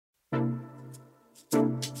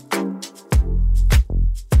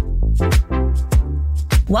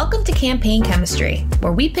Welcome to Campaign Chemistry,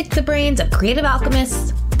 where we pick the brains of creative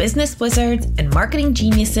alchemists, business wizards, and marketing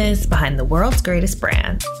geniuses behind the world's greatest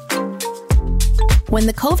brands. When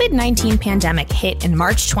the COVID-19 pandemic hit in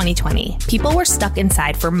March 2020, people were stuck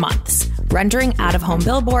inside for months, rendering out-of-home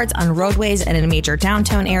billboards on roadways and in major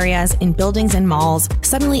downtown areas, in buildings and malls,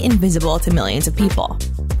 suddenly invisible to millions of people.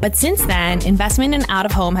 But since then, investment in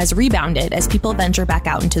out-of-home has rebounded as people venture back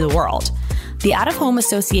out into the world. The Out-of-Home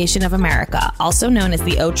Association of America, also known as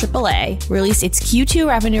the OAAA, released its Q2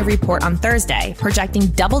 revenue report on Thursday, projecting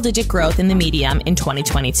double-digit growth in the medium in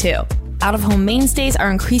 2022. Out-of-home mainstays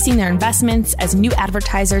are increasing their investments as new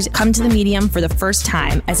advertisers come to the medium for the first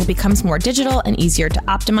time as it becomes more digital and easier to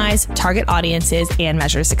optimize, target audiences, and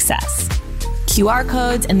measure success. QR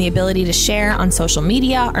codes and the ability to share on social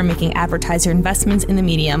media are making advertiser investments in the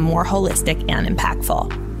medium more holistic and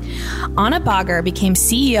impactful. Anna Bagger became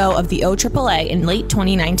CEO of the OAAA in late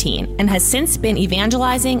 2019 and has since been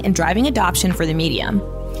evangelizing and driving adoption for the medium.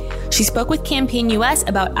 She spoke with Campaign US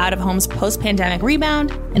about out-of-home's post-pandemic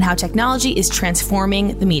rebound and how technology is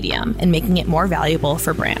transforming the medium and making it more valuable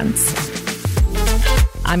for brands.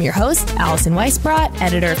 I'm your host, Allison Weisbrot,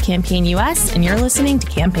 editor of Campaign US, and you're listening to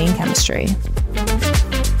Campaign Chemistry.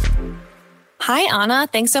 Hi, Anna.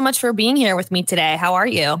 Thanks so much for being here with me today. How are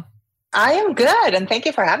you? I am good. And thank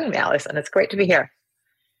you for having me, Allison. It's great to be here.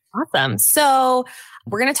 Awesome. So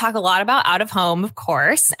we're going to talk a lot about out-of-home, of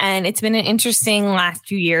course, and it's been an interesting last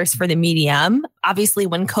few years for the medium. Obviously,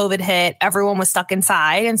 when COVID hit, everyone was stuck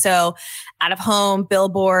inside. And so out-of-home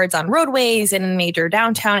billboards on roadways and in major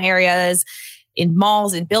downtown areas, in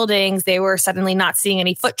malls and buildings, they were suddenly not seeing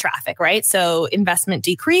any foot traffic, right? So investment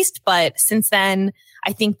decreased. But since then,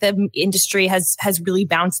 I think the industry has really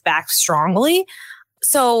bounced back strongly.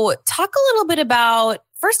 So talk a little bit about,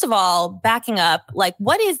 first of all, backing up, like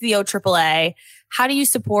what is the OAAA? How do you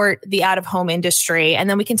support the out-of-home industry? And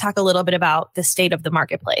then we can talk a little bit about the state of the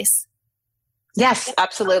marketplace. Yes,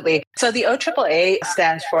 absolutely. So the OAAA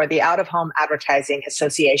stands for the Out-of-Home Advertising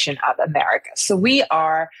Association of America. So we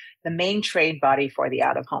are the main trade body for the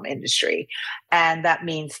out-of-home industry. And that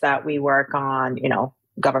means that we work on,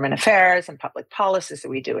 government affairs and public policy. So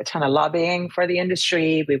we do a ton of lobbying for the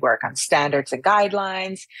industry. We work on standards and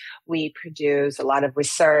guidelines. We produce a lot of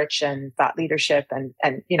research and thought leadership and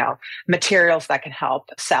materials that can help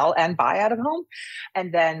sell and buy out of home.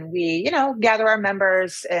 And then we, gather our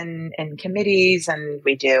members in committees, and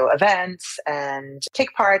we do events and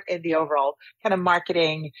take part in the overall kind of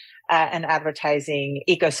marketing and advertising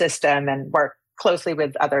ecosystem, and work closely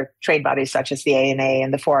with other trade bodies such as the ANA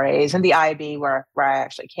and the 4As and the IAB, where I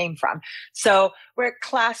actually came from. So we're a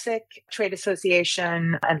classic trade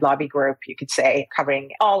association and lobby group, you could say,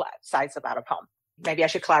 covering all sides of out-of-home. Maybe I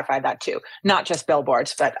should clarify that too. Not just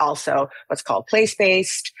billboards, but also what's called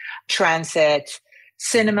place-based, transit,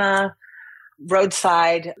 cinema,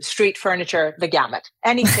 roadside, street furniture, the gamut.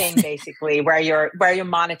 Anything basically where you're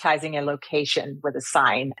monetizing a location with a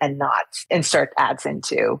sign and not insert ads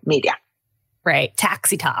into media. Right.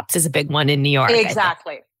 Taxi tops is a big one in New York.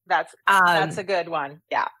 Exactly. That's a good one.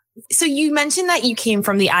 Yeah. So you mentioned that you came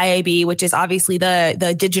from the IAB, which is obviously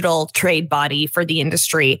the digital trade body for the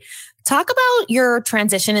industry. Talk about your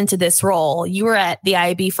transition into this role. You were at the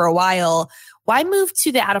IAB for a while. Why move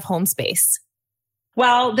to the out-of-home space?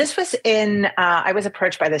 Well, this was I was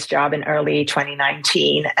approached by this job in early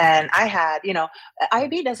 2019, and I had,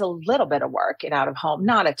 IAB does a little bit of work in out of home,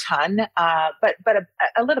 not a ton, but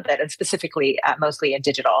a little bit, and specifically mostly in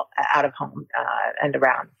digital out of home and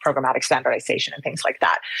around programmatic standardization and things like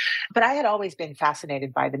that. But I had always been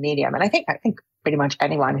fascinated by the medium, and I think pretty much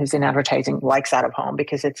anyone who's in advertising likes out of home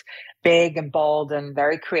because it's big and bold and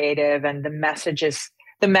very creative, and the message is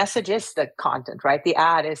the content, right? The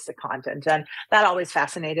ad is the content. And that always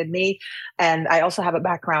fascinated me. And I also have a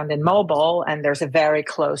background in mobile, and there's a very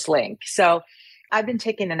close link. So I've been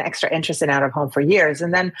taking an extra interest in out of home for years.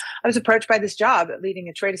 And then I was approached by this job leading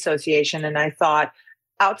a trade association. And I thought,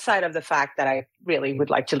 outside of the fact that I really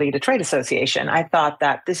would like to lead a trade association, I thought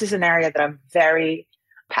that this is an area that I'm very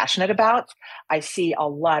passionate about. I see a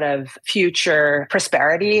lot of future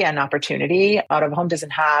prosperity and opportunity. Out of home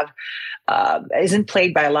isn't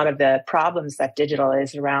plagued by a lot of the problems that digital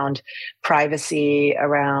is around privacy,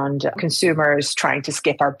 around consumers trying to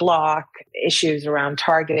skip our block, issues around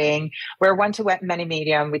targeting. We're one-to-many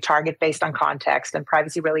medium. We target based on context, and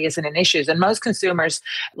privacy really isn't an issue. And most consumers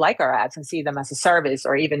like our ads and see them as a service,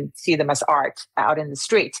 or even see them as art out in the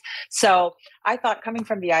streets. So I thought, coming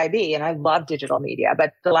from the IB, and I love digital media,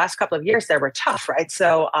 but the last couple of years there were tough, right?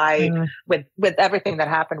 So with everything that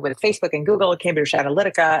happened with Facebook and Google, Cambridge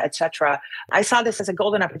Analytica, et cetera, I saw this as a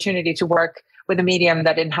golden opportunity to work with a medium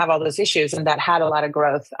that didn't have all those issues and that had a lot of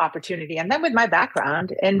growth opportunity. And then with my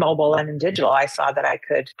background in mobile and in digital, I saw that I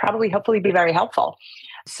could probably hopefully be very helpful.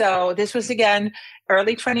 So this was, again,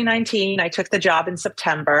 early 2019. I took the job in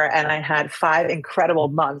September and I had 5 incredible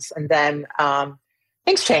months. And then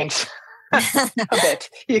things changed a bit,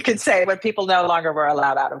 you could say, when people no longer were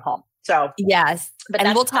allowed out of home. So yes,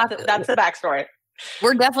 and we'll talk. That's the backstory.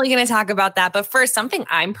 We're definitely going to talk about that. But first, something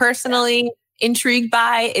I'm personally intrigued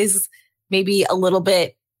by is maybe a little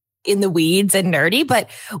bit in the weeds and nerdy, but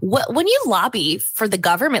when you lobby for the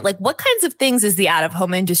government, like what kinds of things is the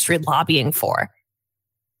out-of-home industry lobbying for?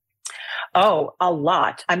 Oh, a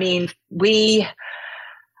lot. I mean, we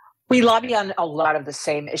lobby on a lot of the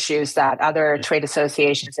same issues that other trade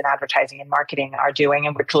associations in advertising and marketing are doing,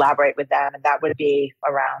 and we collaborate with them. And that would be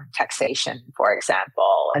around taxation, for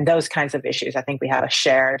example, and those kinds of issues. I think we have a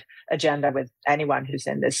shared agenda with anyone who's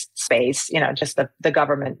in this space, just the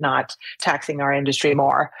government not taxing our industry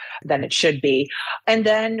more than it should be. And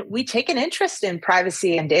then we take an interest in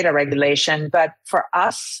privacy and data regulation. But for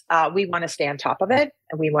us, we want to stay on top of it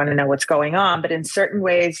and we want to know what's going on. But in certain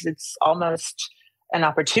ways, it's almost an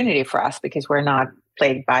opportunity for us because we're not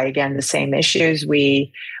plagued by, again, the same issues.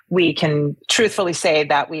 We can truthfully say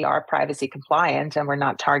that we are privacy compliant and we're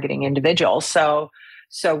not targeting individuals. So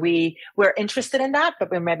we're interested in that,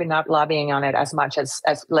 but we're maybe not lobbying on it as much as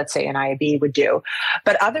let's say an IAB would do.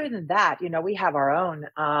 But other than that, we have our own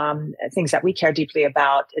things that we care deeply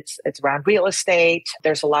about. It's around real estate.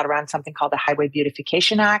 There's a lot around something called the Highway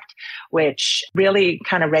Beautification Act, which really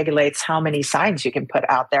kind of regulates how many signs you can put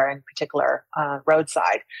out there, in particular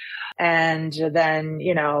roadside. And then,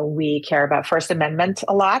 we care about First Amendment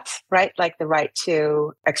a lot, right? Like the right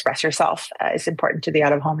to express yourself is important to the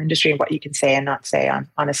out-of-home industry and what you can say and not say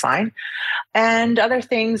on a sign. And other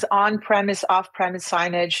things, on-premise, off-premise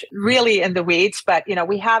signage, really in the weeds. But,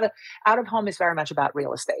 we have out-of-home is very much about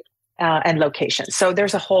real estate and location. So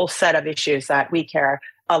there's a whole set of issues that we care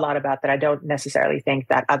a lot about that I don't necessarily think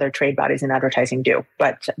that other trade bodies in advertising do.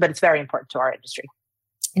 But it's very important to our industry.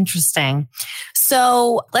 Interesting.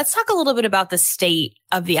 So let's talk a little bit about the state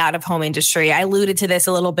of the out-of-home industry. I alluded to this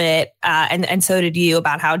a little bit, and so did you,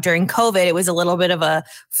 about how during COVID, it was a little bit of a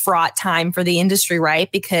fraught time for the industry, right?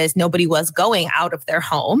 Because nobody was going out of their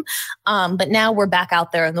home. But now we're back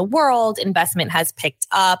out there in the world. Investment has picked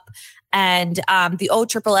up. And the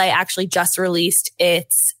OAAA actually just released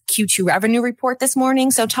its Q2 revenue report this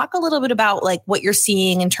morning. So talk a little bit about like what you're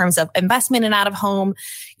seeing in terms of investment in out of home.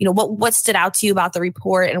 What stood out to you about the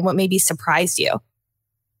report and what maybe surprised you?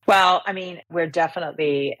 Well, I mean, we're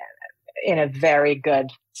definitely in a very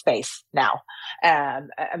good space now.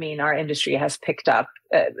 Our industry has picked up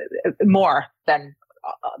more than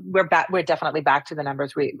we're definitely back to the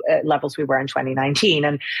levels we were in 2019.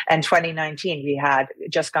 And 2019, we had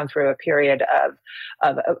just gone through a period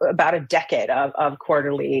of about a decade of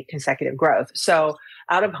quarterly consecutive growth. So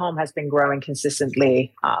out of home has been growing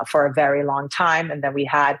consistently for a very long time. And then we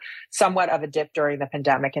had somewhat of a dip during the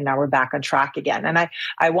pandemic, and now we're back on track again. And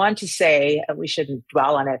I want to say, we shouldn't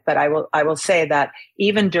dwell on it, but I will say that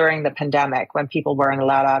even during the pandemic, when people weren't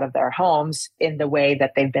allowed out of their homes in the way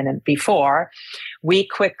that they've been in before, we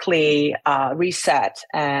quickly reset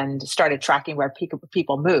and started tracking where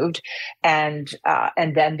people moved, and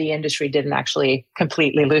then the industry didn't actually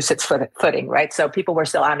completely lose its footing, right? So people were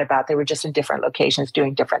still out and about; they were just in different locations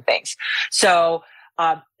doing different things. So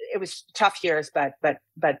it was tough years, but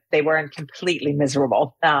they weren't completely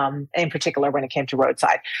miserable. In particular, when it came to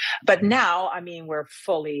roadside. But now, we're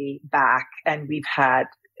fully back, and we've had,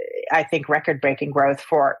 I think, record-breaking growth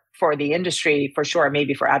for the industry, for sure,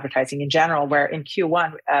 maybe for advertising in general, where in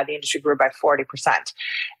Q1, the industry grew by 40%.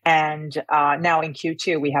 And now in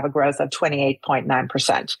Q2, we have a growth of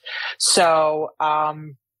 28.9%. So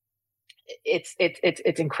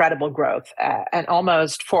it's incredible growth. And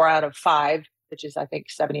almost 4 out of 5, which is, I think,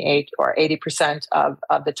 78 or 80% of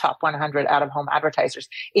the top 100 out-of-home advertisers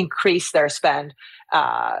increase their spend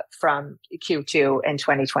from Q2 in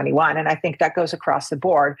 2021. And I think that goes across the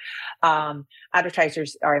board.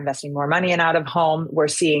 Advertisers are investing more money in out-of-home. We're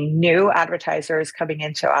seeing new advertisers coming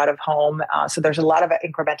into out-of-home. So there's a lot of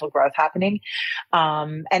incremental growth happening.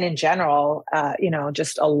 And in general,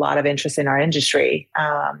 just a lot of interest in our industry.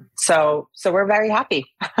 So we're very happy.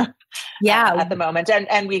 Yeah, at the moment.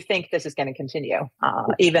 And we think this is going to continue,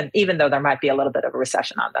 even though there might be a little bit of a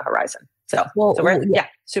recession on the horizon. So we're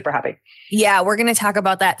super happy. Yeah, we're going to talk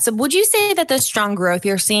about that. So would you say that the strong growth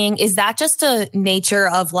you're seeing, is that just a nature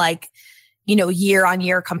of year on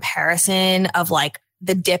year comparison of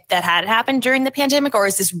the dip that had happened during the pandemic, or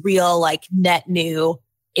is this real net new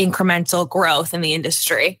incremental growth in the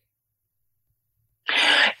industry?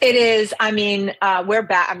 It is. I mean, we're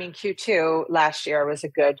back. I mean, Q2 last year was a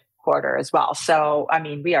good quarter as well. So, I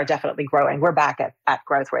mean, we are definitely growing. We're back at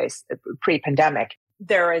growth rates pre-pandemic.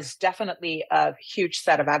 There is definitely a huge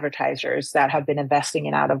set of advertisers that have been investing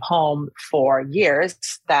in out of home for years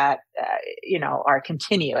that, are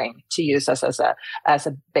continuing to use us as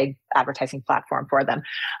a big advertising platform for them.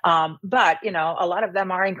 But, a lot of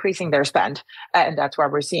them are increasing their spend, and that's where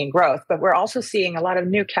we're seeing growth. But we're also seeing a lot of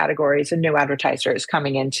new categories and new advertisers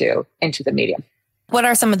coming into the medium. What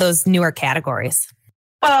are some of those newer categories?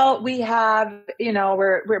 Well, we have,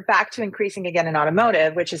 we're back to increasing again in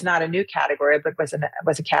automotive, which is not a new category, but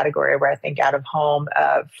was a category where I think out of home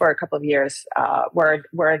for a couple of years we're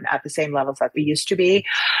at the same levels that we used to be.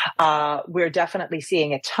 We're definitely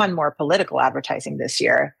seeing a ton more political advertising this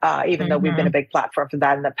year, even though we've been a big platform for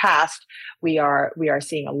that in the past. We are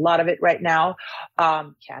seeing a lot of it right now.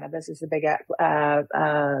 Cannabis is a big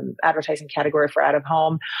advertising category for out of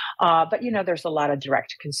home, but there's a lot of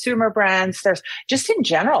direct to consumer brands. There's just in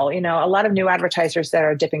general, a lot of new advertisers that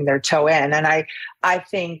are dipping their toe in. And I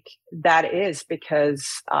think that is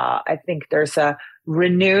because I think there's a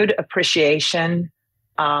renewed appreciation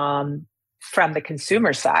from the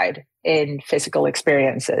consumer side in physical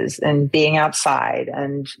experiences and being outside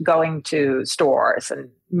and going to stores and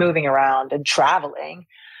moving around and traveling.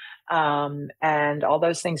 And all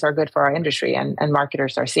those things are good for our industry, and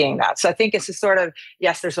marketers are seeing that. So I think it's a sort of,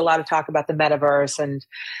 yes, there's a lot of talk about the metaverse and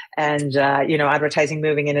advertising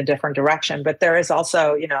moving in a different direction, but there is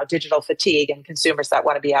also, digital fatigue and consumers that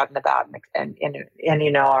want to be out and about and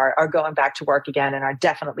are going back to work again and are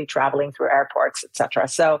definitely traveling through airports, et cetera.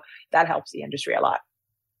 So that helps the industry a lot.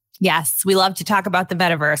 Yes, we love to talk about the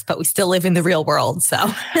metaverse, but we still live in the real world. So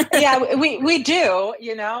yeah, we do,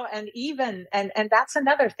 and that's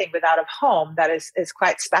another thing with out of home that is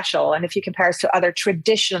quite special. And if you compare us to other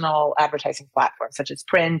traditional advertising platforms, such as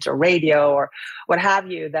print or radio or what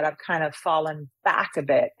have you, that have kind of fallen back a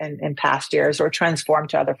bit in past years or transformed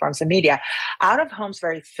to other forms of media, out of home's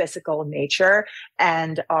very physical nature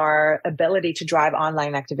and our ability to drive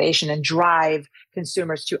online activation and drive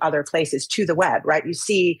consumers to other places, to the web, right? You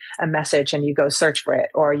see a message and you go search for it,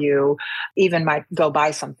 or you even might go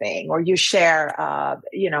buy something, or you share, out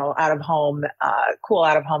of home, cool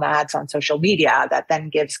out of home ads on social media that then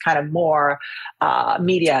gives kind of more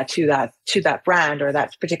media to that brand or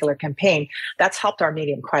that particular campaign. That's helped our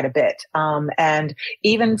medium quite a bit. And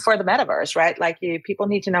even for the metaverse, right? Like people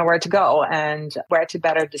need to know where to go and where to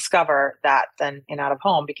better discover that than in out of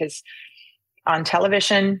home, because on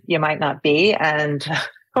television you might not be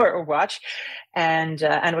or watch, and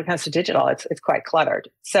when it comes to digital, it's quite cluttered.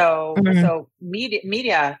 So so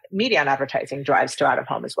media and advertising drives to out of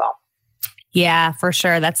home as well. Yeah, for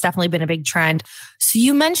sure. That's definitely been a big trend. So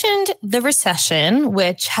you mentioned the recession,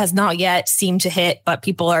 which has not yet seemed to hit, but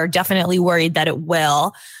people are definitely worried that it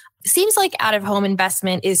will. Seems like out of home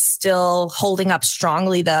investment is still holding up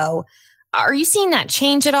strongly, though. Are you seeing that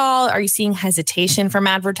change at all? Are you seeing hesitation from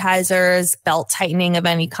advertisers, belt tightening of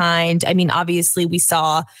any kind? I mean, obviously, we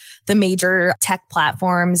saw the major tech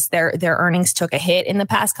platforms, their earnings took a hit in the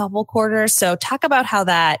past couple of quarters. So talk about how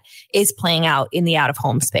that is playing out in the out of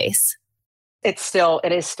home space. It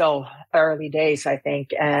is still early days, I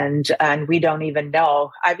think, and we don't even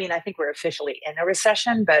know. I mean, I think we're officially in a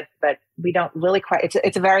recession, but we don't really quite.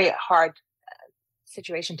 It's a very hard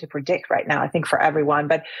situation to predict right now, I think, for everyone.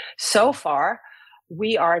 But so far,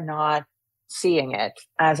 we are not seeing it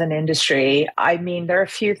as an industry. I mean, there are a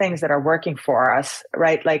few things that are working for us,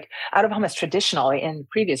 right? Like out of home has traditionally in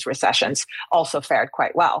previous recessions also fared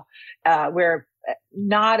quite well. We're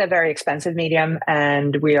not a very expensive medium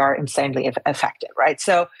and we are insanely effective, right?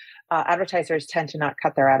 So advertisers tend to not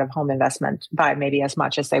cut their out-of-home investment by maybe as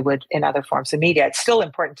much as they would in other forms of media. It's still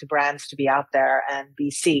important to brands to be out there and be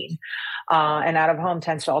seen. And out-of-home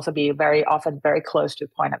tends to also be very often very close to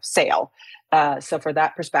point of sale. So for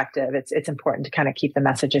that perspective, it's important to kind of keep the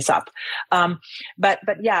messages up. But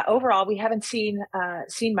yeah, overall, we haven't seen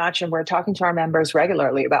much, and we're talking to our members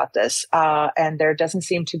regularly about this. And there doesn't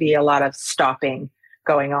seem to be a lot of stopping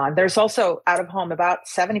going on. There's also out-of-home, about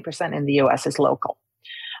 70% in the US is local.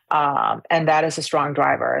 And that is a strong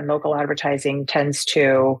driver, and local advertising tends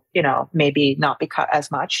to, maybe not be cut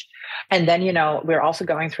as much. And then, we're also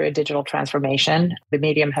going through a digital transformation. The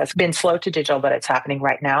medium has been slow to digital, but it's happening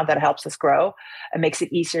right now. That helps us grow. It makes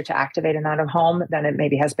it easier to activate an out of home than it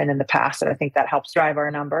maybe has been in the past. And I think that helps drive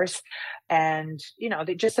our numbers. And,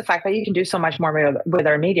 just the fact that you can do so much more with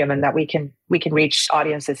our medium, and that we can reach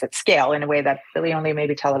audiences at scale in a way that really only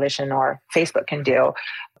maybe television or Facebook can do,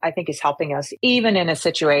 I think is helping us even in a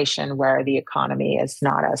situation where the economy is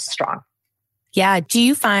not as strong. Yeah. Do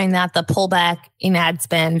you find that the pullback in ad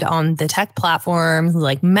spend on the tech platforms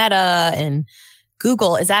like Meta and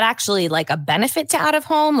Google, is that actually like a benefit to out of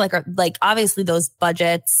home? Like obviously those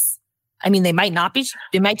budgets, I mean, they might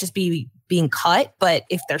just be being cut, but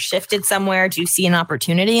if they're shifted somewhere, do you see an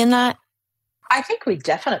opportunity in that? I think we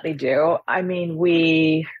definitely do. I mean,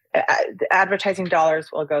 advertising dollars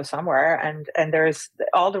will go somewhere, and there's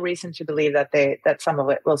all the reason to believe that some of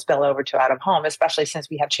it will spill over to out of home, especially since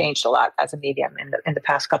we have changed a lot as a medium in the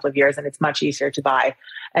past couple of years, and it's much easier to buy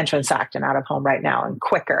and transact in out of home right now, and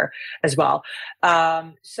quicker as well.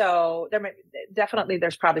 So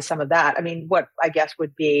there's probably some of that. I mean, what I guess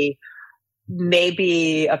would be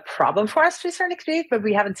maybe a problem for us to a certain extent, but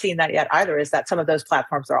we haven't seen that yet either, is that some of those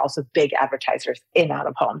platforms are also big advertisers in out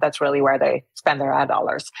of home. That's really where they spend their ad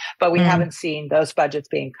dollars. But we haven't seen those budgets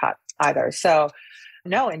being cut either. So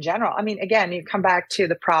no, in general, I mean, again, you come back to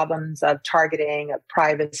the problems of targeting, of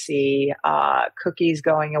privacy, cookies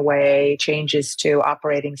going away, changes to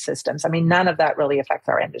operating systems. I mean, none of that really affects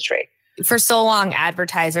our industry. For so long,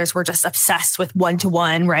 advertisers were just obsessed with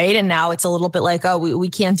one-to-one, right? And now it's a little bit like, oh, we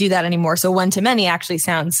can't do that anymore. So one-to-many actually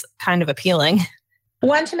sounds kind of appealing.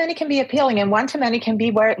 One-to-many can be appealing, and one-to-many can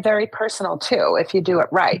be very personal too, if you do it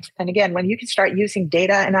right. And again, when you can start using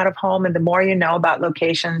data and out of home, and the more you know about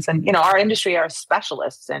locations, and our industry are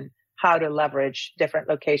specialists in how to leverage different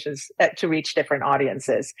locations to reach different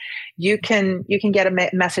audiences. You can get a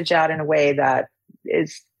message out in a way that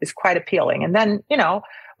is quite appealing. And then,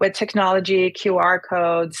 with technology, QR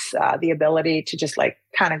codes, the ability to just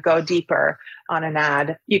kind of go deeper on an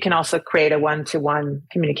ad, you can also create a one-to-one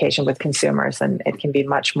communication with consumers, and it can be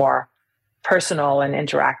much more personal and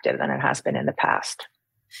interactive than it has been in the past.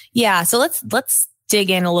 Yeah. So let's dig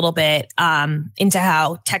in a little bit into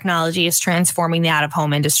how technology is transforming the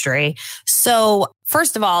out-of-home industry. So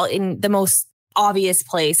first of all, in the most obvious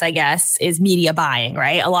place, I guess, is media buying,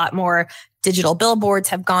 right? A lot more digital billboards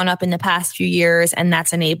have gone up in the past few years, and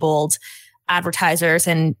that's enabled advertisers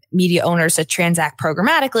and media owners to transact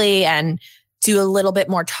programmatically and do a little bit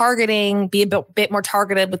more targeting, be a bit more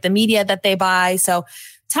targeted with the media that they buy. So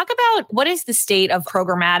talk about what is the state of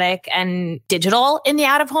programmatic and digital in the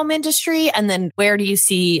out-of-home industry, and then where do you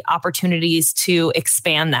see opportunities to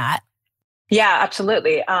expand that? Yeah,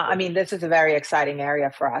 absolutely. I mean, this is a very exciting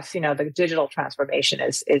area for us. The digital transformation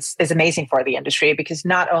is amazing for the industry, because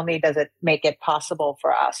not only does it make it possible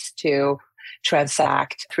for us to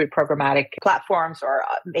transact through programmatic platforms or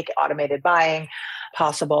make automated buying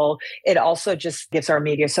possible, it also just gives our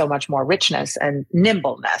media so much more richness and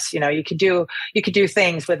nimbleness. You could do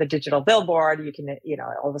things with a digital billboard. You can,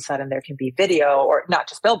 all of a sudden there can be video, or not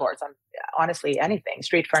just billboards. Honestly, anything,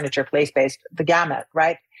 street furniture, place-based, the gamut,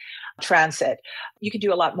 right? Transit. You could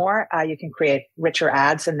do a lot more. You can create richer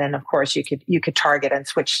ads, and then of course you could target and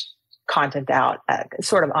switch content out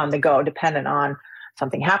sort of on the go, dependent on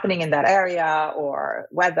something happening in that area or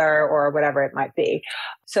weather or whatever it might be.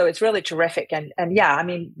 So it's really terrific. And yeah, I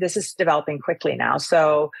mean, this is developing quickly now.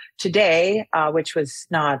 So today, which was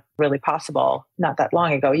not really possible not that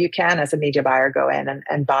long ago, you can, as a media buyer, go in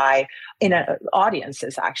and buy in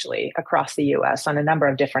audiences actually across the US on a number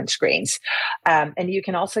of different screens. And you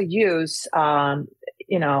can also use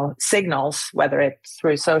signals, whether it's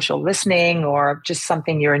through social listening or just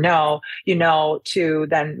something to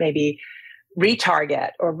then maybe retarget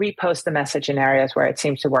or repost the message in areas where it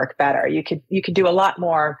seems to work better. You could do a lot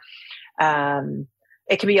more.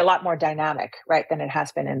 It can be a lot more dynamic, right, than it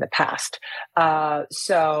has been in the past.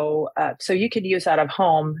 So you could use out of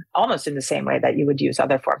home almost in the same way that you would use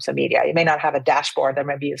other forms of media. You may not have a dashboard. There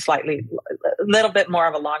may be a little bit more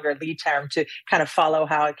of a longer lead time to kind of follow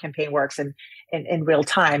how a campaign works in real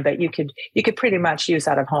time. But you could pretty much use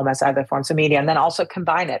out of home as other forms of media, and then also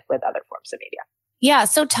combine it with other forms of media. Yeah.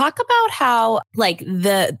 So talk about how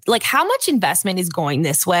how much investment is going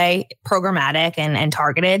this way, programmatic and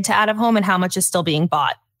targeted to out of home, and how much is still being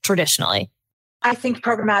bought traditionally? I think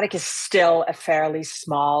programmatic is still a fairly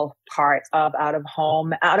small part of out of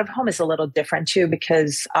home. Out of home is a little different too,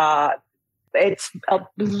 because it's a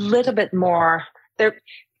little bit more there.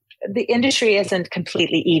 The industry isn't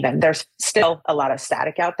completely even. There's still a lot of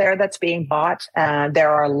static out there that's being bought.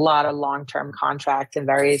 There are a lot of long-term contracts in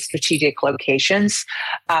very strategic locations.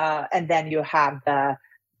 And then you have the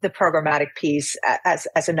programmatic piece as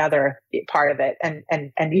another part of it.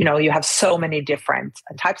 And you have so many different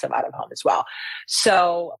types of out of home as well.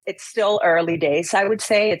 So it's still early days, I would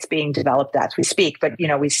say. It's being developed as we speak, but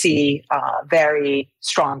we see very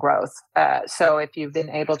strong growth. So if you've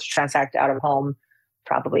been able to transact out of home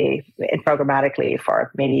probably programmatically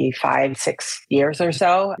for maybe 5-6 years or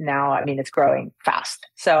so. Now, I mean, it's growing fast.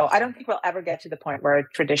 So I don't think we'll ever get to the point where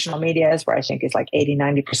traditional media is, where I think it's like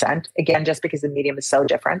 80-90%, again, just because the medium is so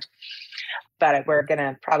different. But we're going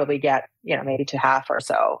to probably get, maybe to half or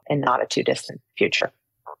so in not a too distant future.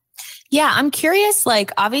 Yeah, I'm curious,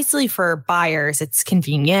 like, obviously for buyers, it's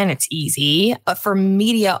convenient, it's easy. But for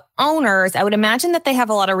media owners, I would imagine that they have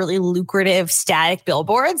a lot of really lucrative static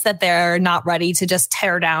billboards that they're not ready to just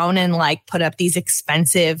tear down and like put up these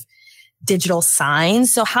expensive digital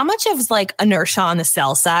signs. So how much of like inertia on the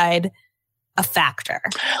sell side a factor?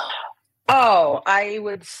 Oh, I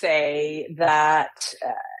would say that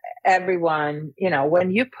everyone,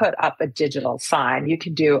 when you put up a digital sign, you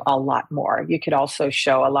can do a lot more. You could also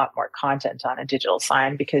show a lot more content on a digital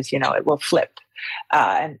sign because, it will flip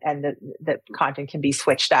and the content can be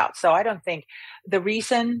switched out. So I don't think the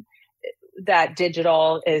reason that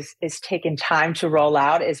digital is taking time to roll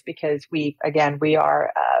out is because we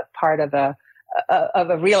are part of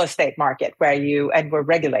a real estate market where we're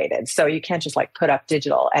regulated. So you can't just like put up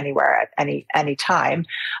digital anywhere at any time.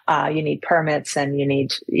 You need permits and you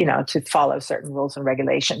need, to follow certain rules and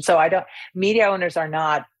regulations. So media owners are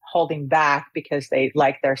not holding back because they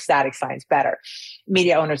like their static signs better.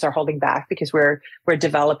 Media owners are holding back because we're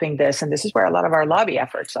developing this. And this is where a lot of our lobby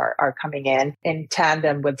efforts are coming in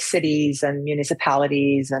tandem with cities and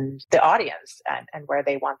municipalities and the audience and where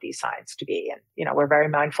they want these signs to be. And, we're very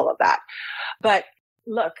mindful of that. But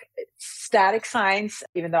look, static signs,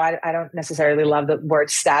 even though I don't necessarily love the word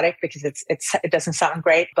static because it doesn't sound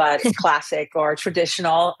great, but classic or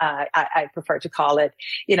traditional, I prefer to call it.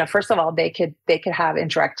 First of all, they could have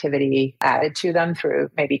interactivity added to them through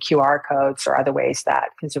maybe QR codes or other ways that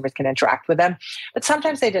consumers can interact with them. But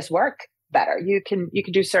sometimes they just work better. You can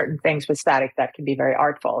do certain things with static that can be very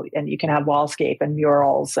artful, and you can have wallscape and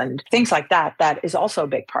murals and things like that. That is also a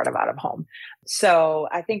big part of out of home. So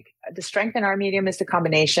I think the strength in our medium is the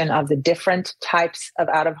combination of the different types of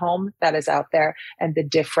out of home that is out there and the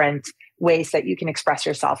different ways that you can express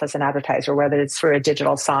yourself as an advertiser, whether it's through a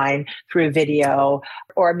digital sign, through video,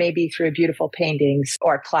 or maybe through beautiful paintings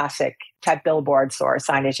or classic type billboards or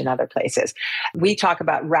signage in other places. We talk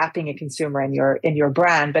about wrapping a consumer in your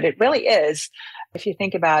brand, but it really is, if you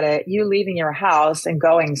think about it, you leaving your house and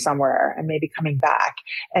going somewhere and maybe coming back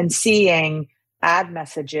and seeing ad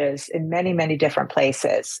messages in many, many different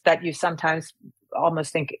places that you sometimes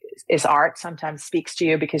almost think is art, sometimes speaks to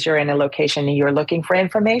you because you're in a location and you're looking for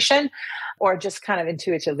information, or just kind of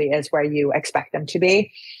intuitively is where you expect them to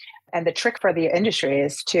be. And the trick for the industry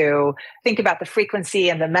is to think about the frequency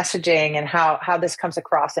and the messaging and how this comes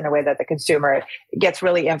across in a way that the consumer gets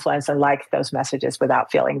really influenced and likes those messages without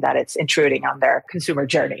feeling that it's intruding on their consumer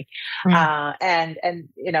journey. And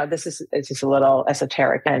this is a little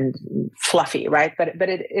esoteric and fluffy, right? But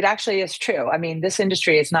it actually is true. I mean, this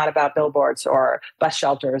industry is not about billboards or bus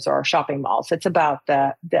shelters or shopping malls. It's about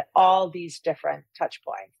the all these different touch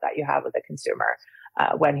points that you have with the consumer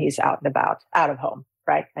when he's out and about, out of home.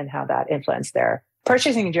 Right. And how that influenced their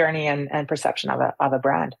purchasing journey and perception of a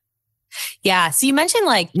brand. Yeah. So you mentioned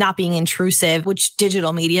like not being intrusive, which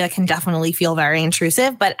digital media can definitely feel very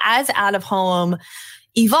intrusive. But as out of home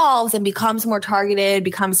evolves and becomes more targeted,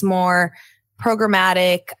 becomes more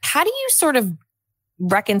programmatic, how do you sort of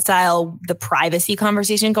reconcile the privacy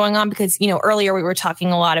conversation going on? Because, earlier we were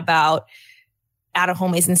talking a lot about out of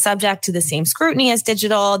home isn't subject to the same scrutiny as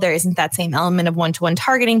digital. There isn't that same element of one-to-one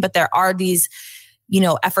targeting, but there are these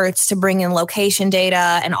efforts to bring in location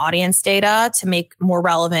data and audience data to make more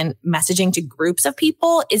relevant messaging to groups of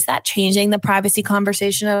people. Is that changing the privacy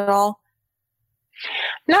conversation at all?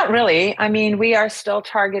 Not really. I mean, we are still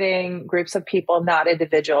targeting groups of people, not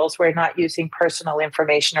individuals. We're not using personal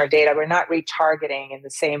information or data. We're not retargeting in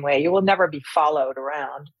the same way. You will never be followed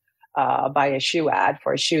around by a shoe ad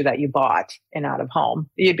for a shoe that you bought in out of home.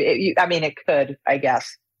 It could, I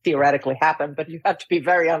guess, theoretically happen, but you have to be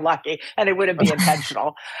very unlucky and it wouldn't be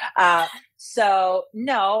intentional. So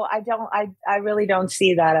no, I really don't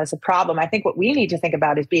see that as a problem. I think what we need to think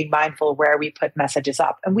about is being mindful where we put messages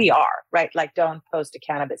up. And we are, right? Like don't post a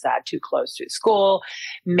cannabis ad too close to school.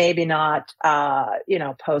 Maybe not,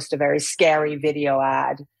 post a very scary video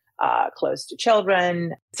ad close to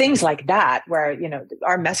children, things like that, where,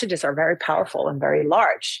 our messages are very powerful and very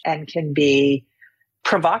large and can be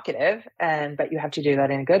provocative, but you have to do that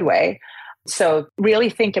in a good way. So really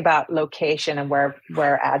think about location and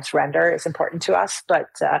where ads render is important to us. But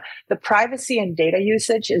the privacy and data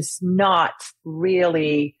usage is not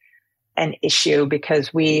really an issue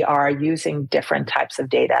because we are using different types of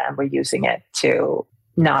data and we're using it to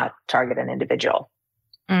not target an individual.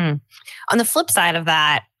 Mm. On the flip side of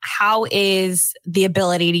that, how is the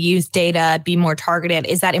ability to use data, be more targeted?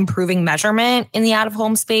 Is that improving measurement in the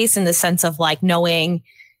out-of-home space in the sense of like knowing,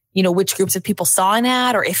 which groups of people saw an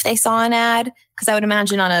ad or if they saw an ad? Because I would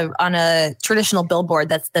imagine on a traditional billboard,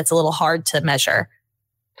 that's a little hard to measure.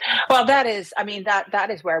 Well, that is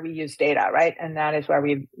where we use data, right? And that is where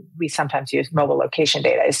we sometimes use mobile location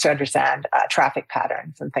data is to understand traffic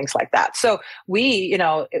patterns and things like that. So we,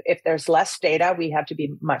 if there's less data, we have to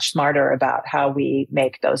be much smarter about how we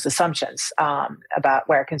make those assumptions about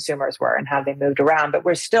where consumers were and how they moved around. But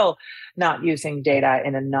we're still not using data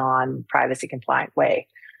in a non-privacy compliant way.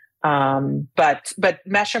 But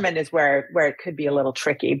measurement is where it could be a little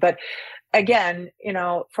tricky. But again,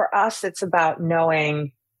 for us, it's about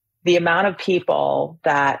knowing the amount of people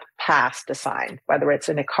that passed a sign, whether it's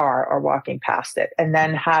in a car or walking past it, and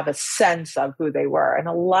then have a sense of who they were. And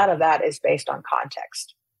a lot of that is based on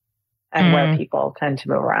context and where people tend to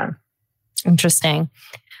move around. Interesting.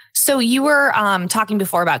 So you were talking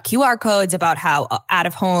before about QR codes, about how out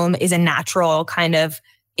of home is a natural kind of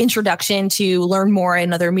introduction to learn more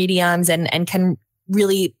in other mediums and can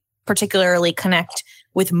really particularly connect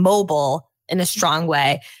with mobile in a strong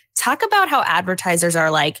way. Talk about how advertisers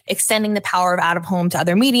are like extending the power of out of home to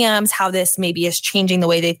other mediums, how this maybe is changing the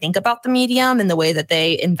way they think about the medium and the way that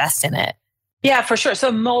they invest in it. Yeah, for sure.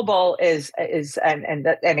 So mobile is and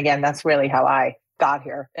again, that's really how I got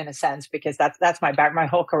here in a sense, because that's my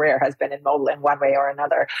whole career has been in mobile in one way or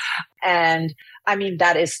another. And I mean,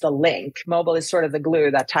 that is the link. Mobile is sort of the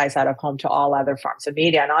glue that ties out of home to all other forms of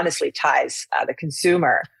media and honestly ties the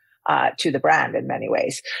consumer to the brand in many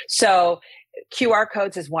ways. So QR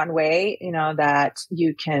codes is one way, that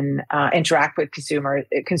you can interact with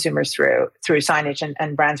consumers through signage,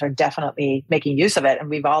 and brands are definitely making use of it. And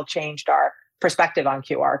we've all changed our perspective on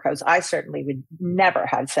QR codes. I certainly would never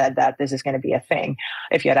have said that this is going to be a thing.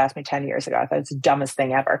 If you had asked me 10 years ago, I thought it's the dumbest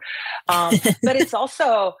thing ever. But it's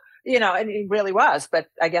also, and it really was, but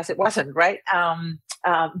I guess it wasn't, right?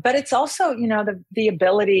 But it's also, the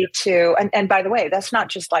ability to, and by the way, that's not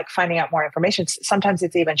just like finding out more information. Sometimes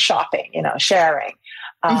it's even shopping, sharing.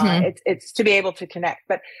 It's to be able to connect.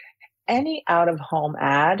 But any out of home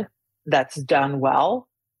ad that's done well,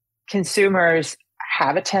 consumers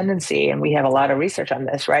have a tendency, and we have a lot of research on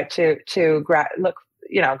this, right? To grab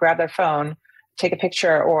their phone, take a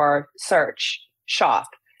picture, or search, shop,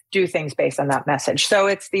 do things based on that message. So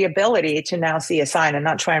it's the ability to now see a sign and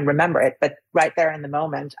not try and remember it, but right there in the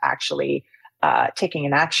moment, actually taking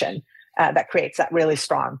an action that creates that really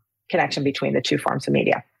strong connection between the two forms of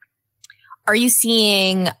media. Are you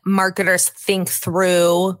seeing marketers think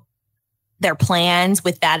through their plans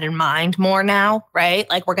with that in mind more now, right?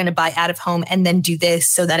 Like, we're going to buy out of home and then do this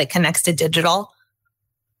so that it connects to digital?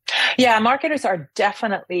 Yeah, marketers are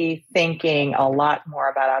definitely thinking a lot more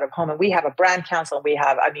about out of home. And we have a brand council.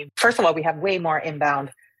 First of all, we have way more inbound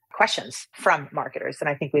questions from marketers than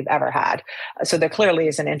I think we've ever had. So there clearly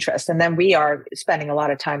is an interest. And then we are spending a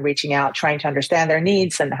lot of time reaching out, trying to understand their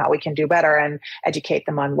needs and how we can do better and educate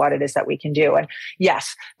them on what it is that we can do. And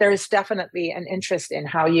yes, there is definitely an interest in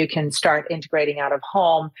how you can start integrating out of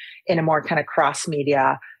home in a more kind of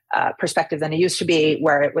cross-media perspective than it used to be,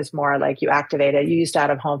 where it was more like you used out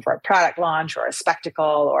of home for a product launch or a spectacle,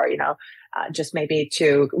 or, just maybe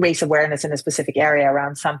to raise awareness in a specific area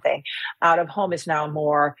around something. Out of home is now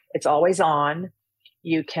more, it's always on.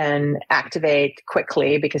 You can activate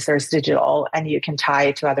quickly because there's digital, and you can tie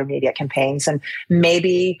it to other media campaigns, and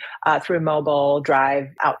maybe through mobile drive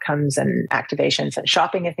outcomes and activations and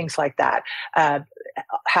shopping and things like that.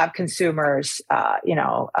 Have consumers,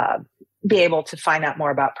 be able to find out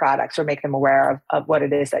more about products or make them aware of what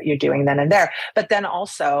it is that you're doing then and there. But then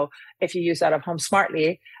also, if you use out of home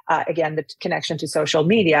smartly, again, the connection to social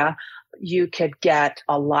media, you could get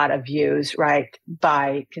a lot of views, right,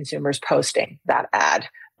 by consumers posting that ad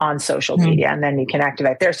on social media, and then you can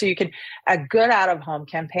activate there. So a good out of home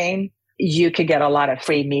campaign, you could get a lot of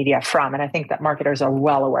free media from. And I think that marketers are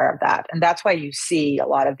well aware of that. And that's why you see a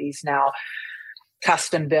lot of these now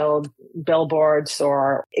custom build billboards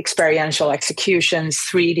or experiential executions,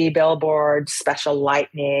 3D billboards, special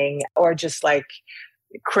lightning, or just like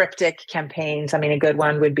cryptic campaigns. I mean, a good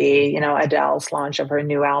one would be, Adele's launch of her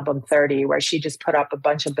new album 30, where she just put up a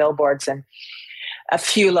bunch of billboards and a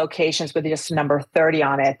few locations with just number 30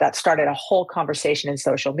 on it. That started a whole conversation in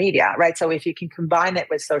social media, right? So if you can combine it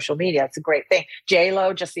with social media, it's a great thing.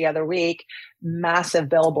 J-Lo just the other week, massive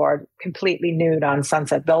billboard, completely nude on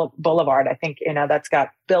Sunset Boulevard. I think, that's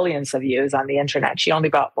got billions of views on the internet. She only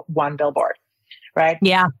bought one billboard, right?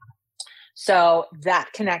 Yeah. So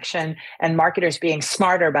that connection and marketers being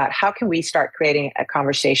smarter about how can we start creating a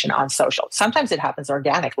conversation on social. Sometimes it happens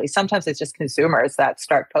organically. Sometimes it's just consumers that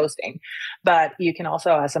start posting. But you can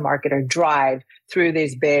also, as a marketer, drive through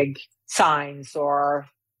these big signs or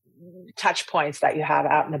touch points that you have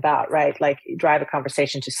out and about, right? Like drive a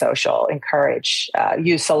conversation to social, encourage,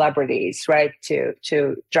 use celebrities, right? To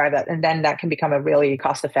drive that. And then that can become a really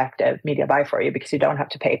cost-effective media buy for you because you don't have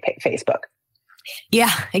to pay Facebook.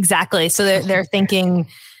 Yeah, exactly. So they're thinking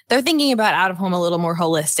about out of home a little more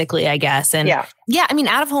holistically, I guess. And yeah, I mean,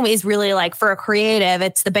 out of home is really like, for a creative,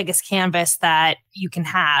 it's the biggest canvas that you can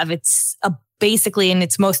have. It's basically in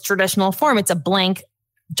its most traditional form, it's a blank,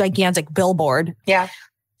 gigantic billboard. Yeah.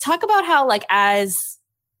 Talk about how, like, as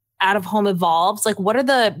out of home evolves, like, what are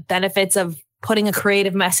the benefits of putting a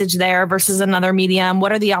creative message there versus another medium?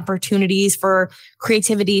 What are the opportunities for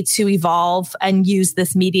creativity to evolve and use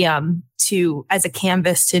this medium as a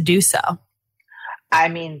canvas to do so? I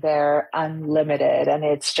mean, they're unlimited, and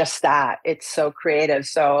it's just that it's so creative.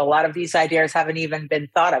 So a lot of these ideas haven't even been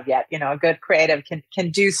thought of yet. A good creative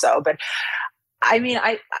can do so. But I mean,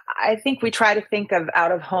 I think we try to think of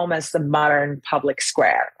out of home as the modern public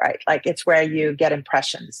square, right? Like it's where you get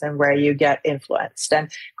impressions and where you get influenced. And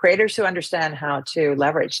creators who understand how to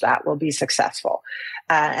leverage that will be successful,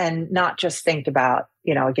 and not just think about,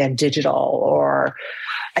 again, digital or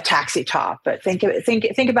a taxi top, but think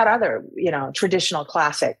about other, traditional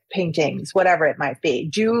classic paintings, whatever it might be.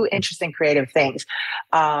 Do interesting creative things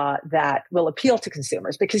that will appeal to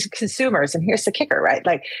consumers, because consumers, and here's the kicker, right?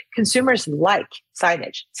 Like consumers like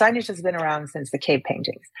signage. Signage has been around since the cave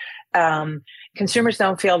paintings. Consumers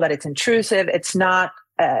don't feel that it's intrusive. It's not,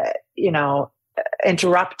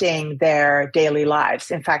 interrupting their daily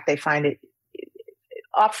lives. In fact, they find it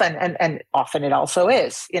often, and often it also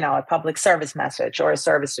is, a public service message or a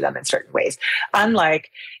service to them in certain ways. Unlike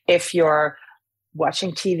if you're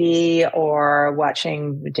watching TV or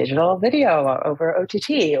watching digital video over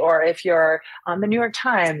OTT, or if you're on the New York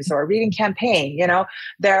Times or reading Campaign,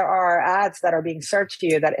 there are ads that are being served to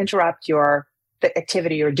you that interrupt the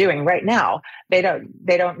activity you're doing right now. They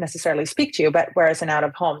don't necessarily speak to you, but whereas in out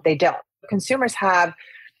of home, they don't. Consumers have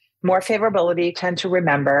more favorability, tend to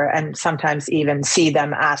remember, and sometimes even see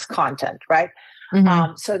them as content, right?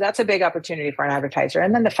 Mm-hmm. So that's a big opportunity for an advertiser.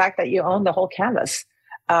 And then the fact that you own the whole canvas.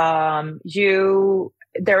 There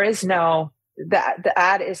is no, the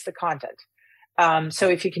ad is the content. So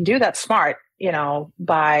if you can do that smart,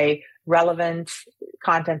 by relevant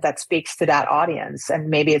content that speaks to that audience, and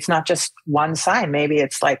maybe it's not just one sign, maybe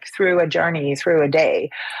it's like through a journey, through a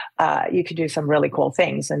day, you could do some really cool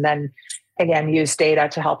things. And then again, use data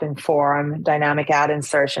to help inform dynamic ad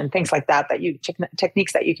insertion, things like that,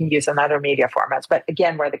 techniques that you can use in other media formats. But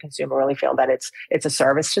again, where the consumer really feel that it's a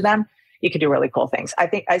service to them, you can do really cool things.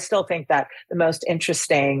 I still think that the most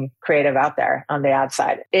interesting creative out there on the ad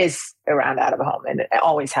side is around out of home, and it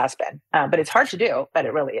always has been. But it's hard to do, but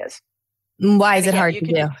it really is. Why is it hard to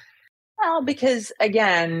do? Well, because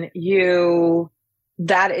again,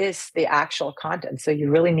 that is the actual content. So you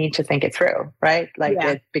really need to think it through, right?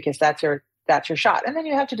 Because that's your shot. And then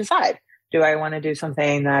you have to decide, do I want to do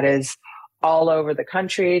something that is all over the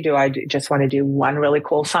country? Do I just want to do one really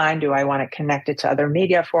cool sign? Do I want to connect it to other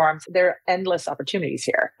media forums? There are endless opportunities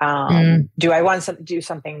here. Do I want to do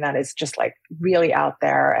something that is just like really out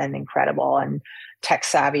there and incredible and tech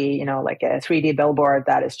savvy, like a 3D billboard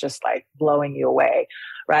that is just like blowing you away,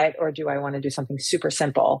 right? Or do I want to do something super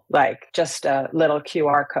simple, like just a little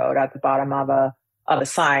QR code at the bottom of a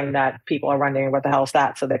sign that people are wondering what the hell is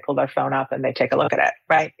that? So they pull their phone up and they take a look at it,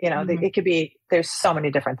 right? It could be, there's so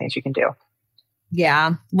many different things you can do.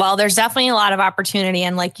 Yeah. Well, there's definitely a lot of opportunity.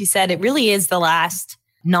 And like you said, it really is the last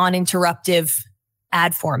non-interruptive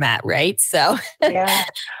ad format, right? So yeah.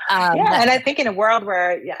 And I think in a world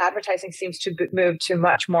where advertising seems to move to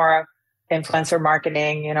much more influencer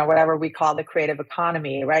marketing, whatever we call the creative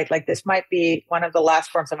economy, right? Like this might be one of the last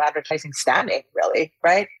forms of advertising standing, really,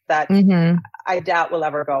 right? That I doubt will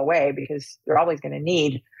ever go away, because you're always going to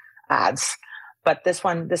need ads. But this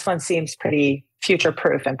one seems pretty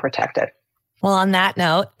future-proof and protected. Well, on that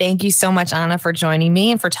note, thank you so much, Anna, for joining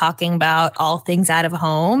me and for talking about all things out of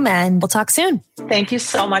home. And we'll talk soon. Thank you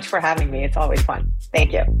so much for having me. It's always fun.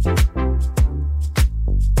 Thank you.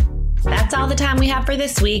 That's all the time we have for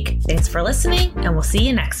this week. Thanks for listening, and we'll see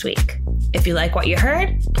you next week. If you like what you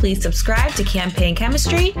heard, please subscribe to Campaign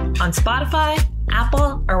Chemistry on Spotify,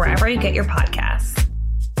 Apple, or wherever you get your podcasts.